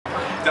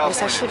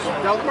Yes, I should.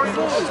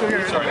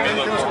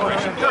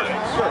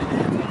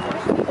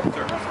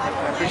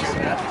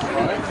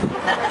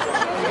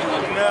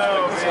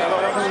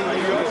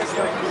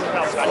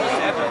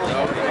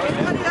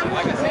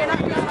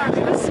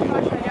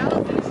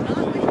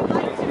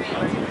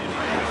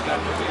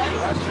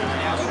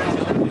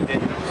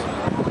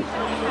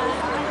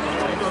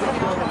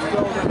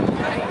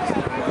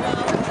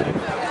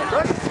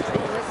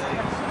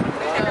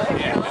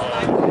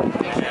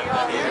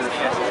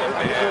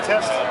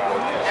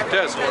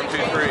 Test 1, 2, 3,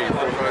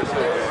 4, 5,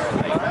 6.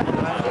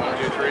 1,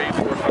 2, 3,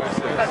 4, 5,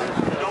 6.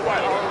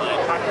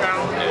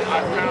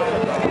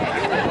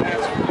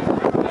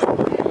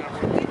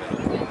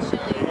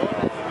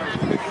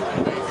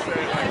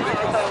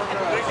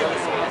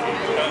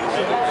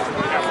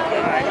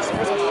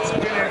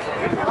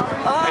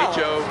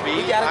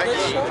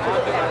 H-O-B-I-E.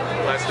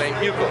 Last name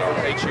Hukel.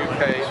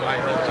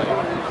 H-U-K-I-L-T.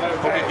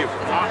 Hobie Hukel.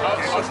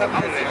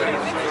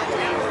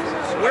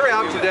 We're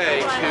out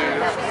today to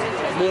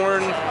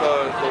mourn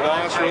the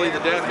loss, really the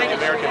death of the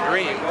American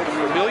dream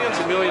for millions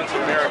and millions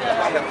of Americans.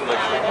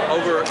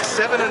 Over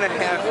 7.5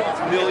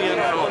 million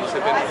homes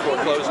have been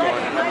foreclosed on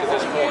to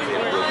this point.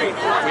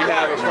 We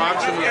have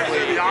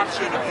approximately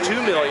 2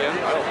 million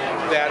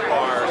that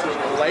are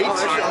late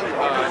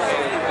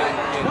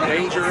in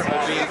danger of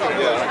being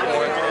foreclosed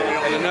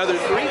on, and another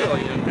 3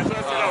 million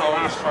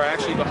homes are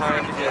actually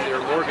behind in their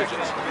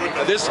mortgages.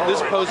 This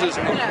poses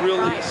a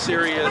really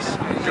serious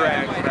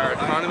drag on our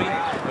economy,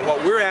 and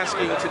what we're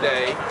asking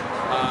today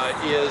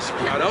is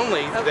not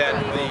only that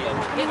the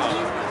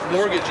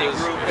mortgages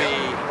be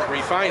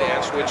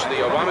refinanced, which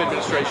the Obama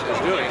administration is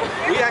doing,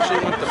 we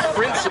actually want the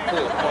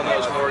principal on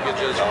those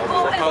mortgages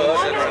for homes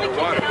that are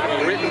underwater to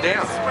be written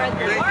down.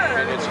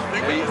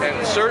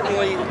 And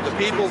certainly the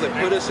people that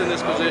put us in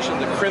this position,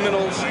 the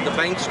criminals, the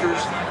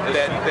banksters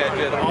that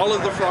did all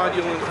of the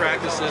fraudulent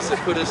practices that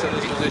put us in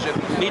this position,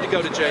 need to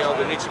go to jail.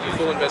 There needs to be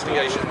full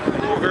investigation.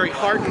 We're very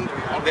heartened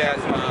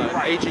that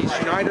A.G.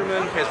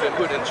 Schneiderman has been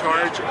put in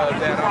charge of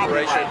that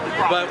operation,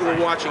 but we're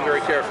watching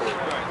very carefully.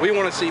 We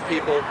want to see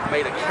people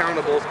made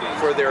accountable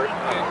for their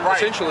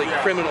essentially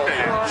criminal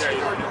acts.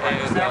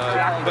 And,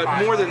 but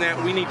more than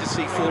that, we need to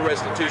see full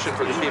restitution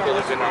for the people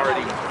that have been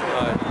already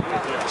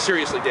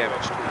seriously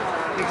damaged.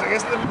 I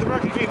guess the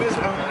American dream is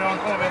on.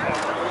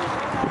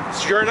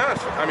 Sure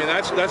enough. I mean,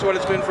 that's what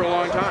it's been for a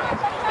long time.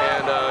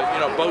 And you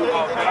know, both.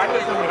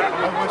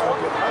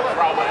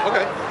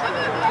 Okay.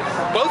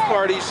 Both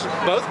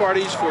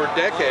parties for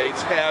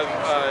decades have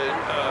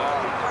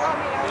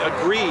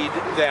agreed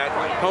that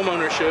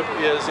homeownership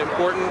is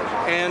important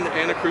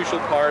and a crucial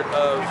part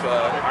of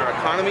our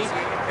economy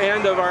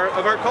and of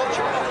our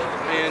culture.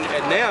 And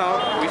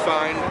now we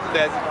find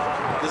that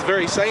these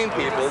very same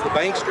people, the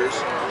banksters,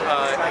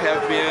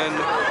 have been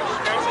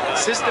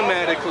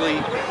systematically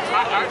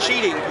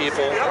cheating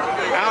people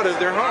out of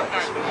their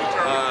homes.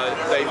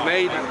 They've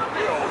made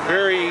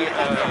very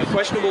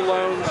questionable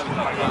loans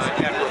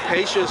at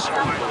rapacious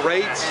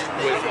rates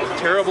with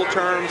terrible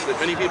terms that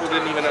many people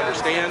didn't even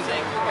understand.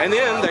 And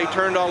then they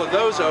turned all of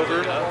those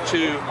over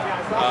to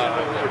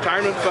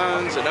retirement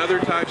funds and other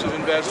types of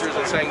investors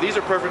and saying these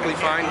are perfectly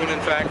fine when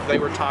in fact they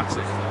were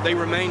toxic. They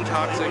remain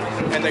toxic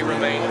and they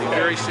remain a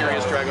very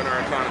serious drag on our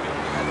economy.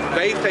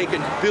 They've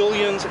taken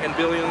billions and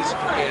billions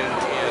in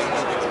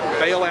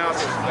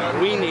bailouts.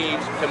 We need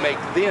to make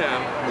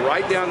them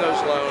write down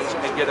those loans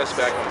and get us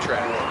back on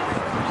track.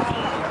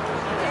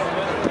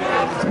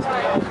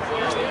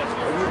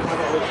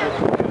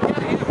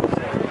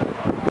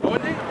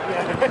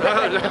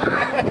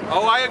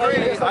 Oh, I agree.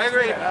 I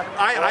agree.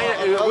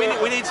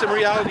 We need some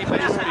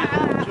reality-based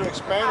people. To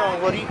expand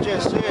on what he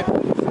just said,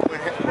 when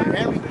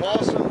Henry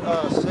Paulson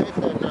said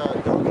that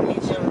Durham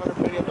needs $700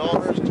 million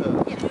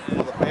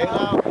for the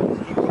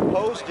bailout, he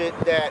proposed it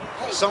that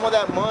some of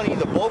that money,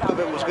 the bulk of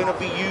it, was going to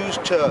be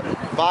used to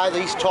buy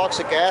these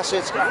toxic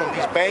assets from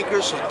these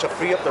bankers to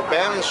free up their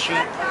balance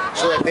sheet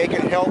so that they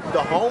can help the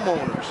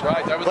homeowners.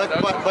 Right.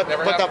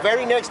 But the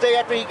very next day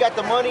after he got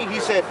the money, he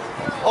said,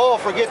 "Oh,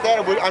 forget that.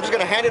 I'm just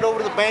going to hand it over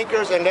to the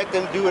bankers and let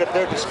them do it at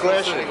their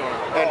discretion."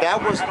 And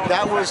that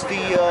was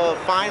the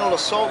final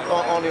assault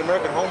on the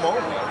American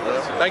homeowner.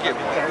 Thank you.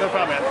 No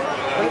problem,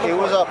 man. It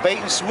was a bait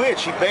and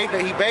switch. He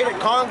baited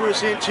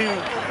Congress into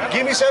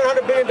give me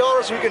 $700 billion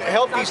so we can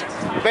help these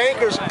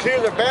bankers clear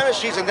their balance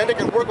sheets, and then they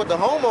can work with the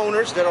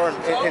homeowners that are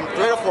in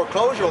threat of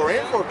foreclosure or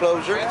in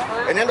foreclosure.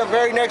 And then the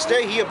very next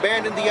day, he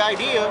abandoned the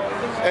idea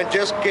and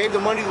just gave the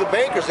money to the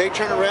bankers. They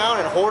turned around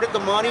and hoarded the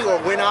money or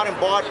went out and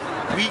bought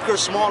weaker,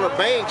 smaller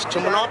banks to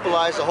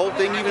monopolize the whole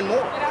thing even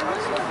more.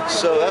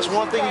 So that's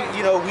one thing,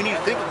 you know, we need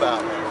to think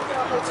about.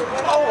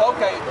 Oh,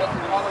 okay.